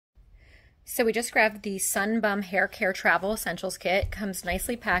So we just grabbed the Sun Bum Hair Care Travel Essentials Kit. Comes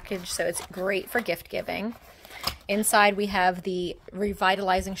nicely packaged, so it's great for gift giving. Inside we have the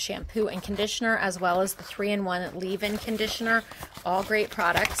revitalizing shampoo and conditioner, as well as the 3-in-1 leave-in conditioner. All great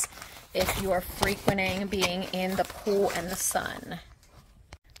products if you are frequenting being in the pool and the sun.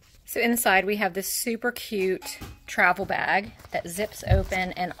 So inside we have this super cute travel bag that zips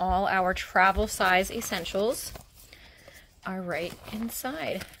open, and all our travel size essentials are right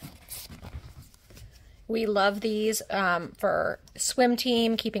inside. We love these for swim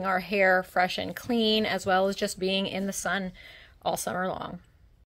team, keeping our hair fresh and clean, as well as just being in the sun all summer long.